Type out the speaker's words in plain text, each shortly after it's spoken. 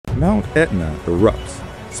Mount Etna erupts,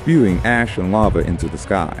 spewing ash and lava into the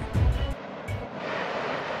sky.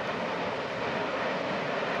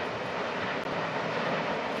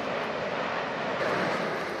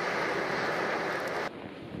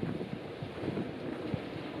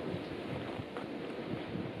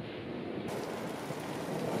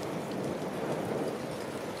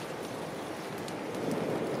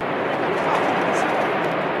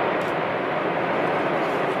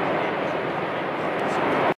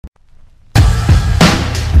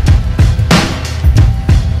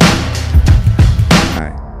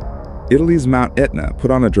 Italy's Mount Etna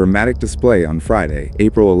put on a dramatic display on Friday,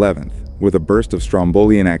 April 11th, with a burst of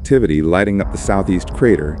Strombolian activity lighting up the southeast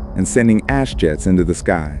crater and sending ash jets into the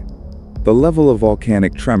sky. The level of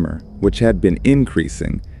volcanic tremor, which had been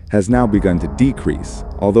increasing, has now begun to decrease,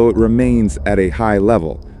 although it remains at a high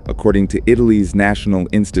level, according to Italy's National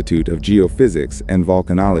Institute of Geophysics and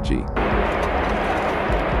Volcanology.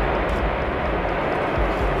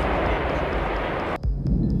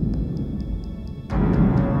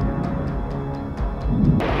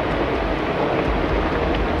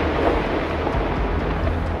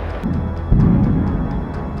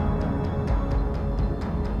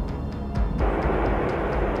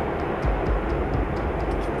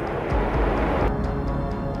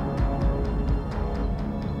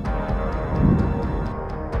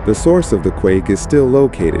 The source of the quake is still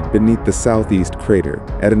located beneath the southeast crater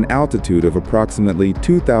at an altitude of approximately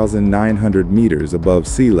 2,900 meters above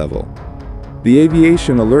sea level. The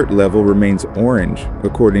aviation alert level remains orange,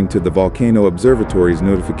 according to the Volcano Observatory's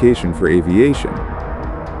notification for aviation.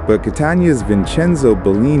 But Catania's Vincenzo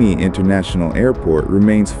Bellini International Airport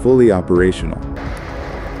remains fully operational.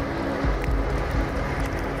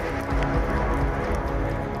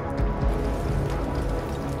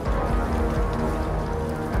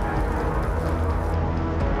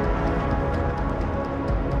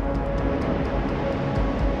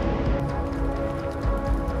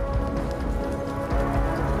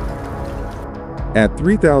 At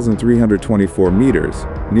 3,324 meters,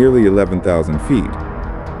 nearly 11,000 feet,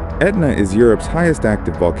 Etna is Europe's highest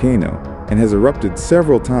active volcano and has erupted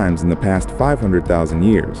several times in the past 500,000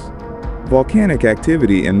 years. Volcanic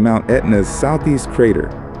activity in Mount Etna's southeast crater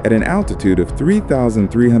at an altitude of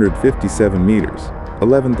 3,357 meters,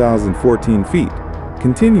 11,014 feet,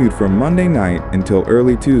 continued from Monday night until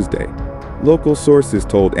early Tuesday, local sources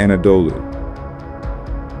told Anadolu.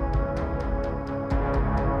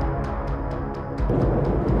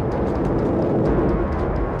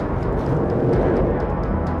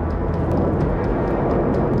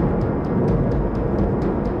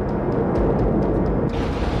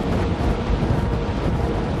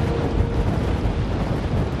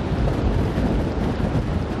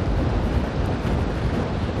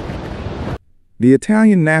 The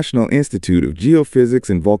Italian National Institute of Geophysics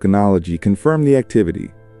and Volcanology confirmed the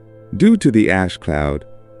activity. Due to the ash cloud,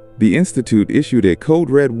 the institute issued a code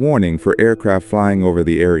red warning for aircraft flying over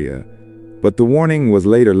the area, but the warning was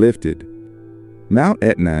later lifted. Mount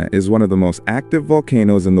Etna is one of the most active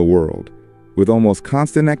volcanoes in the world, with almost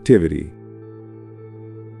constant activity.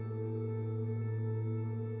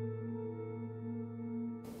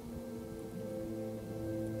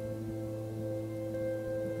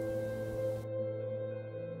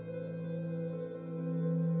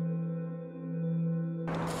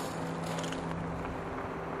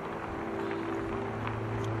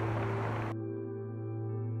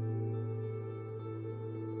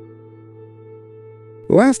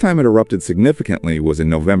 The last time it erupted significantly was in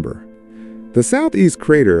November. The southeast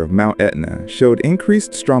crater of Mount Etna showed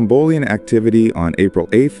increased Strombolian activity on April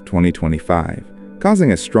 8, 2025,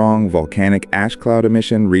 causing a strong volcanic ash cloud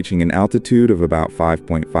emission reaching an altitude of about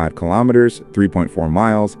 5.5 kilometers, 3.4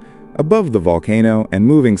 miles, above the volcano and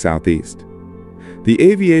moving southeast. The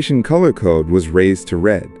aviation color code was raised to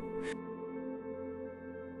red.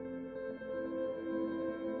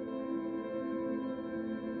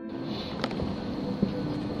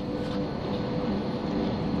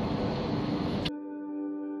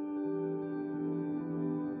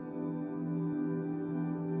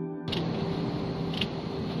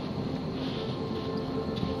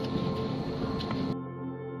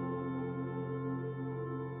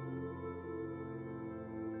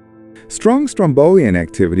 Strong Strombolian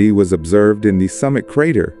activity was observed in the summit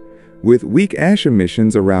crater, with weak ash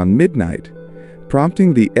emissions around midnight,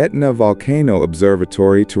 prompting the Etna Volcano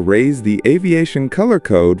Observatory to raise the aviation color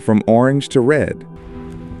code from orange to red.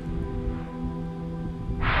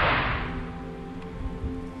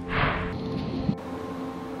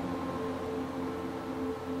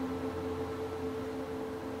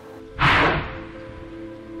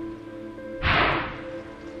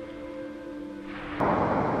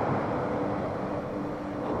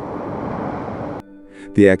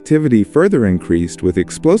 The activity further increased with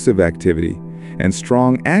explosive activity and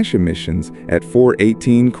strong ash emissions at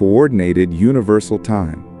 4:18 Coordinated Universal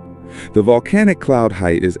Time. The volcanic cloud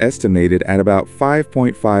height is estimated at about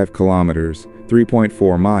 5.5 kilometers,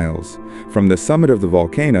 3.4 miles, from the summit of the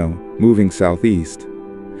volcano, moving southeast.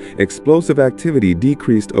 Explosive activity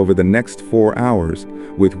decreased over the next 4 hours,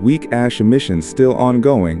 with weak ash emissions still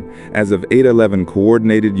ongoing as of 8:11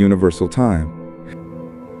 Coordinated Universal Time.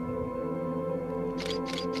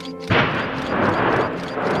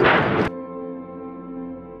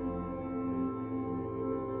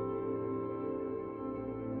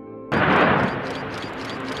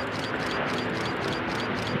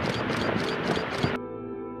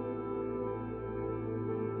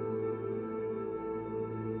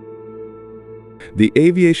 The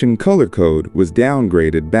aviation color code was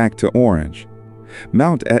downgraded back to orange.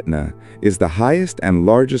 Mount Etna is the highest and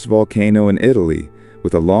largest volcano in Italy,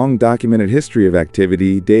 with a long documented history of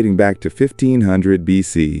activity dating back to 1500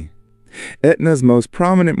 BC. Etna's most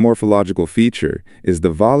prominent morphological feature is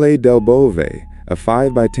the Valle del Bove, a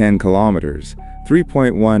 5 by 10 kilometers,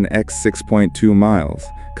 3.1 x 6.2 miles,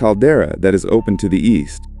 caldera that is open to the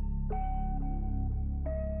east.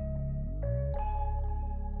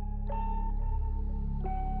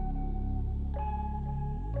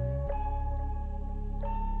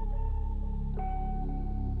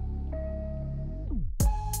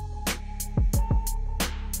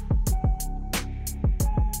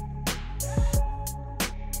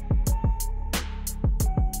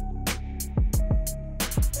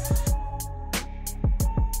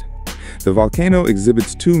 The volcano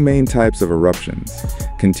exhibits two main types of eruptions: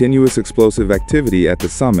 continuous explosive activity at the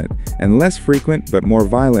summit and less frequent but more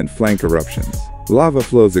violent flank eruptions. Lava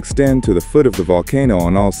flows extend to the foot of the volcano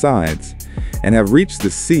on all sides and have reached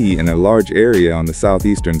the sea in a large area on the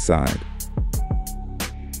southeastern side.